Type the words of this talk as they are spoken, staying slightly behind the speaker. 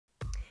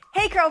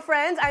Hey curl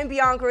friends, I'm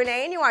Bianca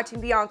Renee and you're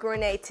watching Bianca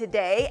Renee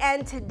Today.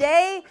 And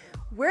today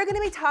we're going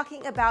to be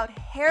talking about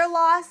hair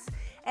loss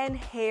and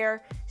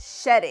hair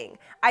shedding.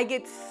 I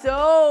get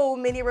so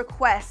many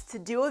requests to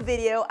do a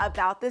video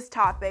about this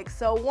topic.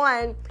 So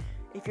one,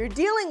 if you're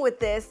dealing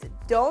with this,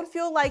 don't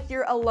feel like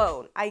you're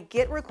alone. I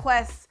get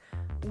requests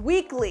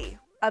weekly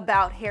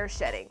about hair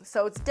shedding.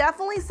 So it's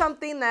definitely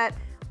something that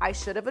I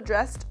should have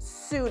addressed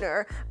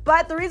sooner,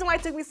 but the reason why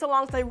it took me so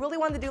long is I really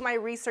wanted to do my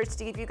research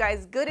to give you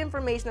guys good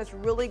information that's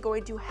really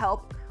going to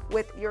help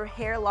with your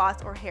hair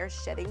loss or hair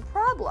shedding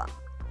problem.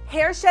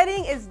 Hair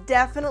shedding is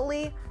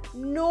definitely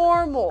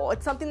normal.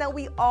 It's something that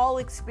we all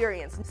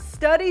experience.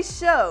 Study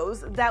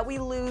shows that we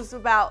lose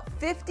about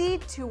 50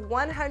 to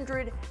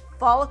 100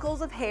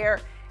 follicles of hair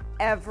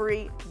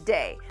every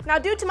day. Now,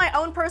 due to my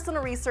own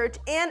personal research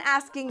and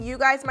asking you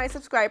guys, my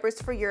subscribers,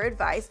 for your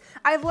advice,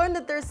 I've learned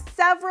that there's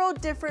several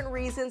different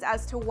reasons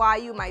as to why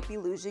you might be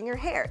losing your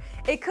hair.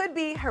 It could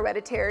be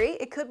hereditary,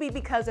 it could be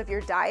because of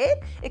your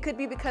diet, it could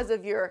be because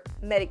of your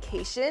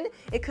medication,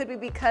 it could be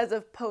because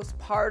of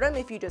postpartum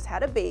if you just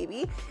had a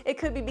baby, it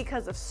could be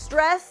because of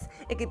stress,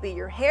 it could be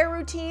your hair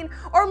routine,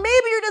 or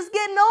maybe you're just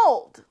getting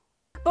old.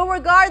 But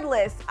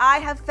regardless, I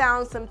have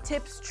found some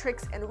tips,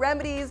 tricks, and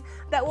remedies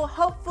that will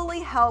hopefully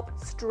help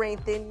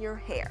strengthen your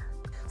hair.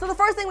 So the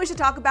first thing we should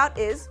talk about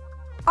is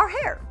our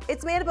hair.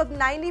 It's made up of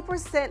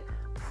 90%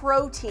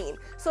 protein.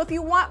 So if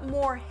you want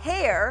more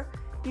hair,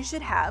 you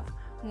should have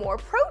more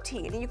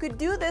protein. And you could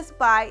do this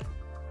by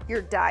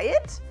your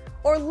diet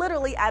or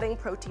literally adding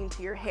protein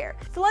to your hair.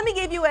 So let me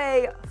give you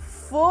a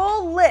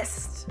full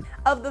list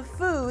of the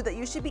food that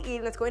you should be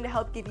eating that's going to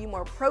help give you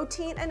more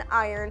protein and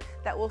iron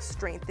that will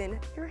strengthen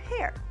your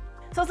hair.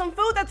 So some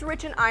food that's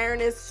rich in iron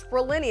is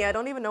spirulina. I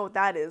don't even know what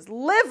that is.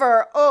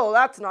 Liver, oh,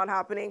 that's not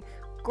happening.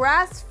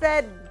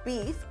 Grass-fed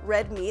beef,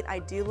 red meat, I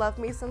do love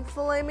me some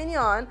filet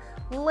mignon.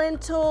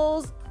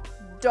 Lentils,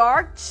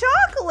 dark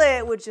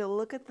chocolate, would you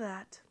look at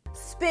that?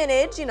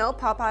 Spinach, you know,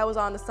 Popeye was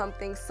onto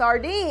something.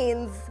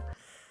 Sardines,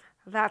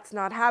 that's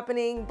not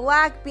happening.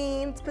 Black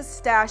beans,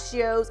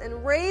 pistachios,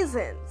 and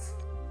raisins.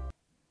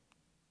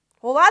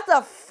 Well, that's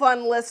a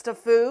fun list of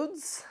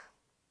foods.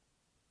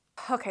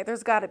 Okay,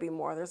 there's gotta be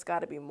more,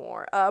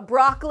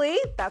 Broccoli,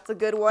 that's a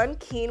good one.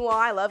 Quinoa,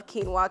 I love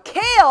quinoa.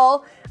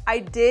 Kale, I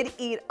did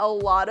eat a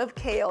lot of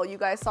kale. You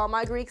guys saw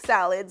my Greek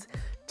salads.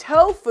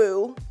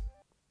 Tofu,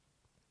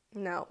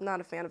 no, not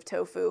a fan of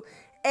tofu.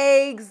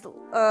 Eggs,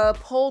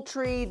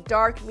 poultry,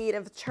 dark meat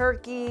of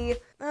turkey,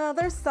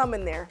 there's some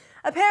in there.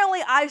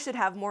 Apparently, I should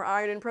have more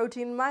iron and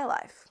protein in my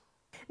life.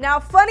 Now,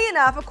 funny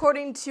enough,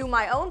 according to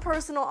my own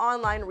personal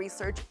online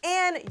research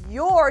and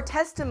your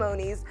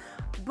testimonies,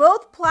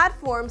 both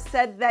platforms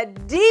said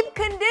that deep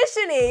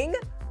conditioning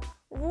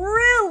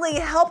really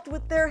helped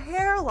with their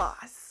hair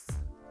loss.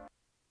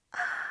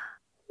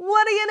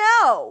 What do you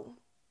know?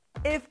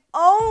 If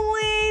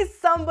only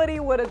somebody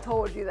would have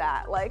told you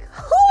that. Like,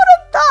 who would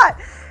have thought?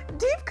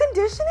 Deep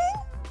conditioning?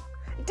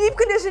 Deep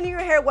conditioning your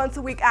hair once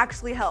a week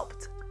actually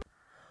helped.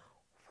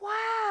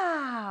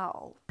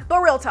 Wow. But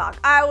real talk,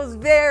 I was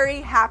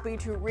very happy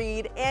to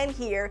read and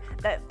hear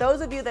that those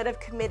of you that have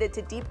committed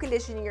to deep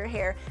conditioning your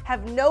hair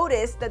have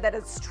noticed that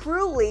has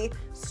truly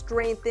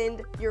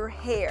strengthened your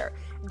hair.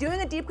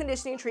 Doing a deep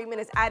conditioning treatment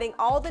is adding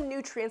all the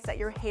nutrients that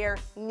your hair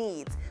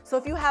needs. So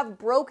if you have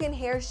broken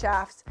hair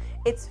shafts,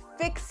 it's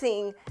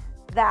fixing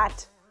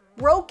that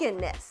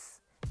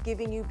brokenness,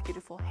 giving you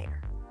beautiful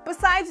hair.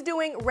 Besides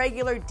doing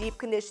regular deep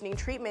conditioning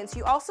treatments,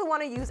 you also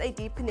want to use a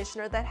deep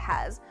conditioner that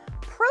has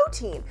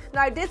protein.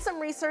 Now, I did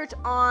some research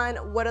on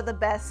what are the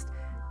best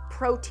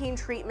protein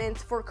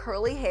treatments for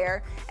curly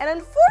hair, and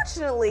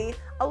unfortunately,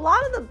 a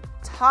lot of the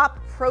top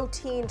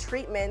protein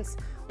treatments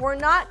were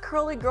not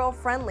curly girl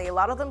friendly. A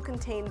lot of them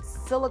contained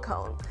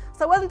silicone.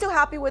 So I wasn't too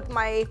happy with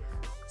my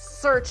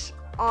search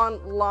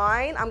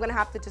online. I'm gonna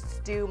have to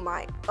just do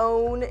my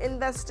own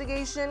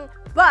investigation.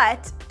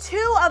 But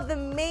two of the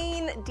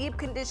main deep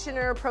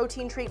conditioner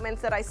protein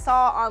treatments that I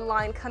saw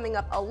online coming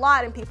up a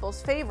lot in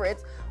people's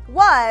favorites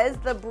was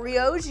the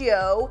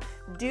Briogeo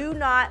Do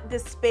Not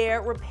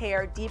Despair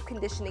Repair Deep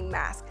Conditioning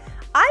Mask.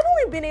 I've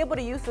only been able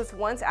to use this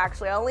once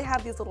actually. I only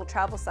have these little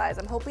travel size.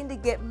 I'm hoping to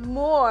get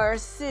more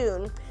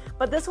soon.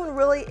 But this one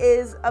really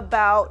is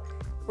about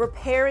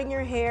repairing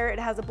your hair. It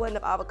has a blend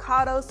of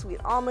avocado,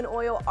 sweet almond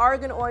oil,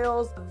 argan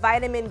oils,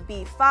 vitamin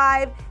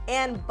B5,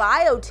 and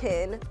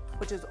biotin,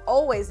 which is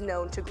always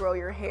known to grow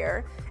your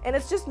hair. And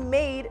it's just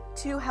made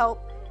to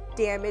help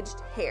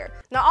damaged hair.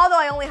 Now, although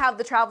I only have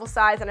the travel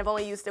size and I've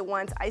only used it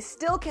once, I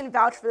still can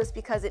vouch for this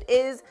because it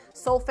is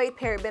sulfate,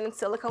 paraben, and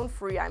silicone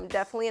free. I'm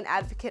definitely an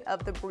advocate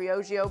of the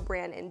Briogeo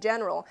brand in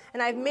general,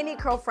 and I have many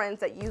curl friends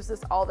that use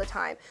this all the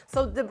time.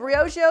 So the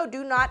Briogeo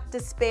Do Not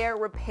Despair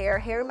Repair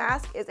Hair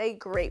Mask is a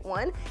great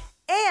one.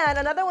 And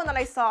another one that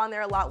I saw on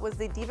there a lot was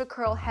the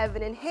Devacurl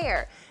Heaven and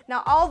Hair.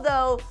 Now,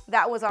 although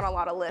that was on a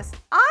lot of lists,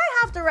 I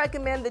have to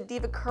recommend the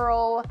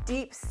Devacurl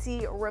Deep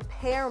Sea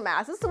Repair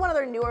Mask. This is one of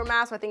their newer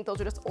masks. I think those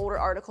are just older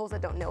articles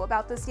that don't know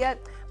about this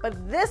yet.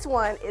 But this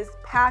one is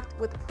packed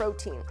with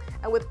protein.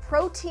 And with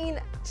protein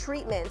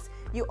treatments,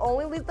 You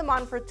only leave them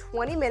on for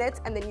 20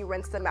 minutes and then you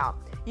rinse them out.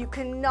 You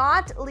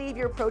cannot leave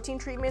your protein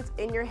treatments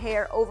in your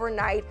hair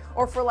overnight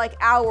or for like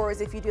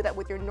hours if you do that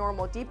with your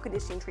normal deep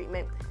conditioning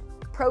treatment.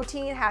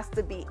 Protein has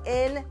to be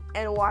in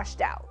and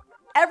washed out.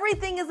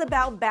 Everything is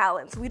about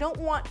balance. We don't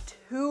want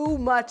too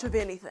much of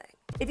anything.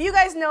 If you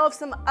guys know of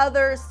some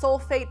other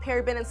sulfate,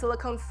 paraben, and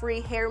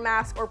silicone-free hair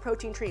masks or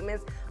protein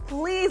treatments,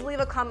 please leave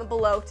a comment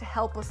below to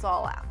help us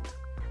all out.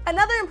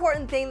 Another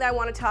important thing that I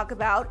want to talk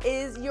about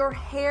is your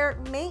hair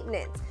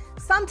maintenance.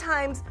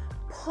 Sometimes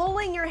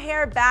pulling your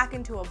hair back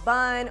into a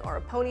bun or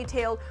a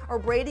ponytail or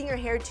braiding your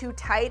hair too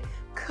tight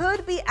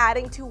could be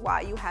adding to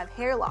why you have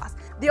hair loss.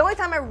 The only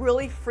time I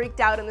really freaked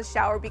out in the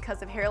shower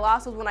because of hair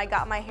loss was when I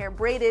got my hair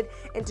braided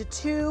into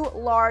 2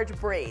 large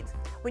braids.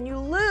 When you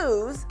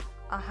lose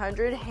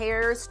 100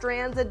 hair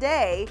strands a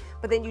day,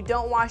 but then you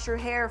don't wash your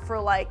hair for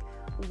like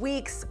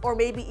weeks or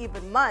maybe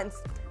even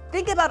months,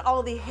 think about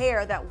all the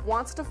hair that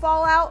wants to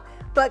fall out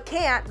but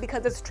can't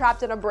because it's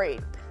trapped in a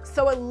braid.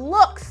 So it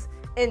looks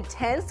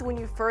intense when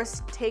you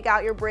first take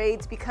out your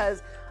braids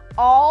because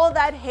all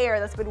that hair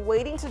that's been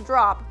waiting to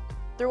drop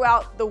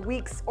throughout the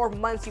weeks or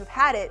months you've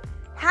had it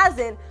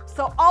hasn't,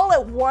 so all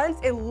at once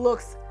it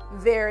looks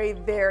very,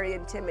 very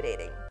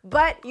intimidating.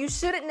 But you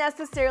shouldn't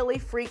necessarily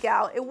freak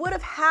out. It would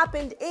have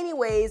happened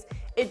anyways,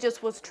 it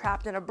just was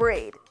trapped in a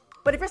braid.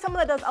 But if you're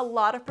someone that does a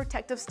lot of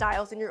protective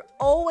styles and you're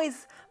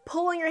always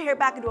pulling your hair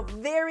back into a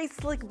very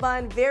slick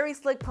bun, very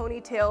slick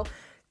ponytail,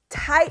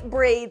 tight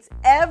braids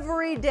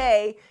every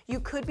day, you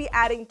could be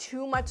adding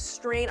too much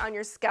strain on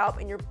your scalp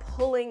and you're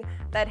pulling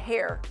that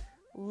hair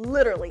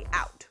literally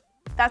out.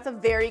 That's a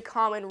very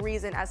common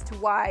reason as to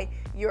why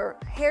your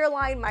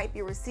hairline might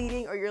be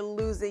receding or you're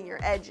losing your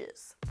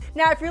edges.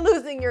 Now, if you're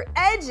losing your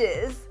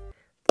edges,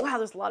 wow,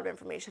 there's a lot of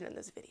information in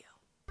this video.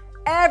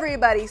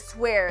 Everybody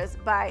swears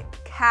by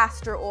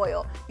castor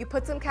oil. You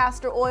put some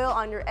castor oil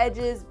on your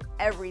edges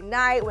every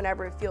night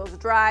whenever it feels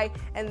dry,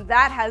 and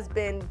that has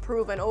been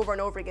proven over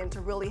and over again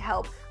to really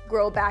help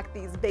grow back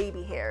these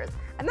baby hairs.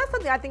 And that's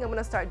something I think I'm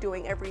gonna start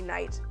doing every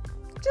night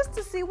just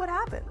to see what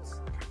happens.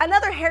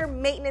 Another hair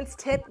maintenance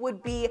tip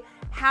would be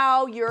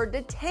how you're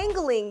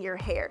detangling your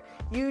hair.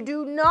 You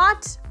do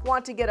not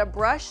want to get a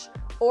brush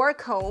or a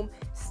comb,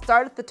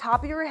 start at the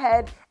top of your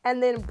head,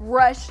 and then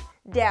brush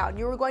down.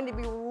 You are going to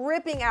be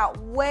ripping out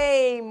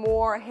way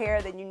more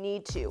hair than you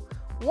need to.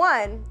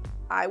 One,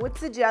 I would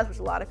suggest, which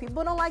a lot of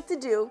people don't like to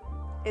do,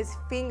 is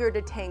finger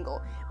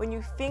detangle. When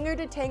you finger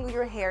detangle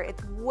your hair,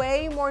 it's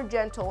way more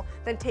gentle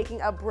than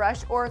taking a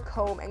brush or a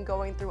comb and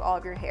going through all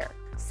of your hair.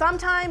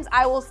 Sometimes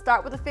I will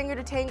start with a finger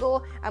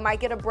detangle. I might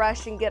get a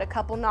brush and get a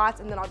couple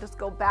knots, and then I'll just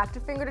go back to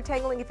finger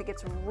detangling if it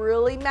gets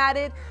really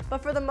matted.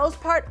 But for the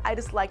most part, I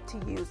just like to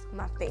use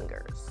my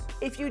fingers.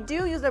 If you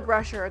do use a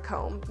brush or a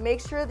comb, make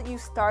sure that you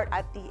start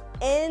at the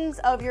ends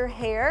of your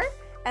hair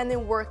and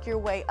then work your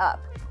way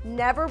up.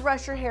 Never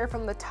brush your hair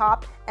from the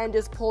top and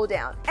just pull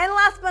down. And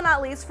last but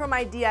not least, for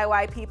my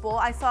DIY people,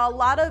 I saw a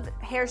lot of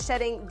hair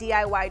shedding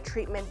DIY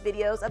treatment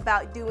videos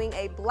about doing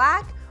a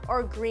black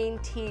or green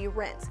tea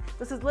rinse.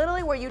 This is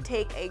literally where you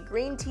take a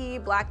green tea,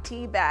 black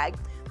tea bag,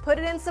 put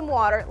it in some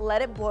water,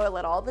 let it boil,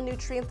 let all the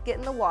nutrients get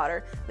in the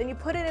water, then you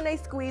put it in a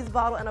squeeze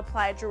bottle and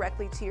apply it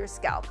directly to your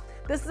scalp.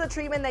 This is a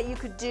treatment that you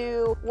could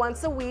do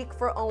once a week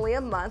for only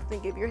a month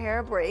and give your hair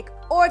a break,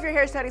 or if your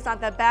hair shedding's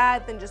not that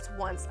bad, then just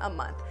once a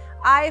month.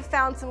 I've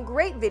found some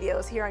great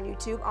videos here on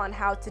YouTube on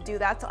how to do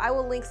that, so I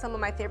will link some of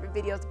my favorite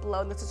videos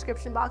below in the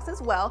description box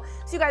as well,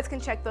 so you guys can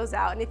check those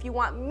out. And if you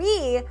want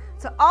me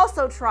to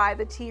also try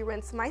the tea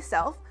rinse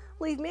myself,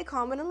 leave me a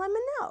comment and let me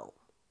know.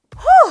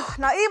 Whew.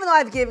 Now, even though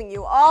I've given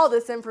you all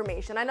this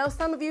information, I know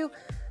some of you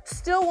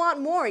still want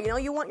more,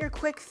 you want your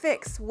quick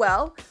fix.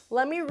 Well,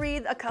 let me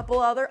read a couple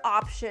other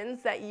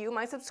options that you,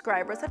 my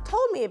subscribers, have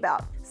told me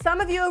about. Some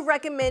of you have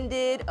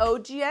recommended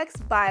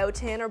OGX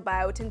biotin or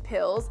biotin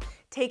pills,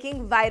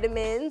 taking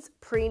vitamins,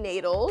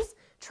 prenatals,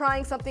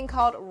 trying something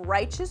called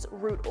righteous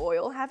root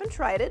oil, haven't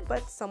tried it,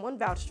 but someone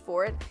vouched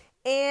for it,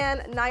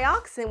 and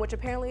Nioxin, which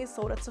apparently is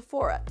sold at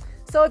Sephora.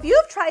 So if you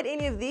have tried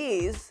any of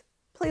these,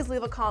 please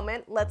leave a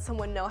comment, let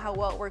someone know how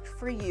well it worked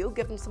for you,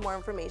 give them some more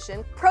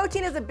information.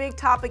 Protein is a big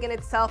topic in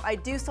itself. I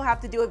do still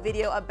have to do a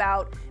video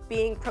about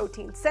being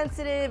protein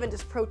sensitive and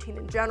just protein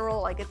in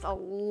general. Like, it's a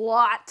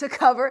lot to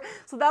cover,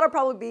 so that'll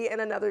probably be in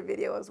another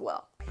video as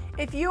well.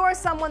 If you are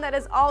someone that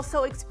has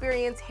also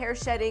experienced hair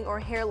shedding or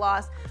hair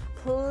loss,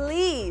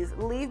 please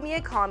leave me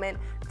a comment.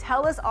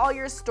 Tell us all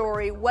your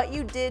story, what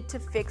you did to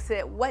fix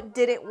it, what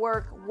didn't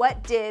work,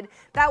 what did.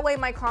 That way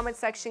my comment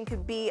section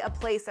could be a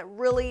place that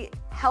really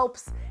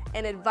helps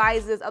and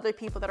advises other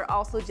people that are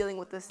also dealing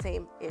with the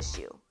same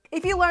issue.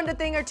 If you learned a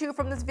thing or two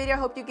from this video, I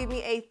hope you give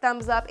me a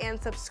thumbs up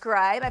and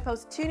subscribe. I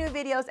post 2 new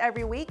videos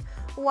every week,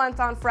 once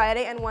on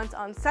Friday and once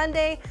on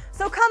Sunday.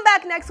 So come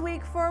back next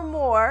week for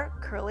more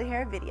curly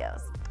hair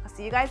videos. I'll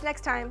see you guys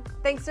next time.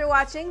 Thanks for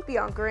watching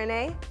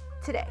BiancaRenee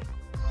Today.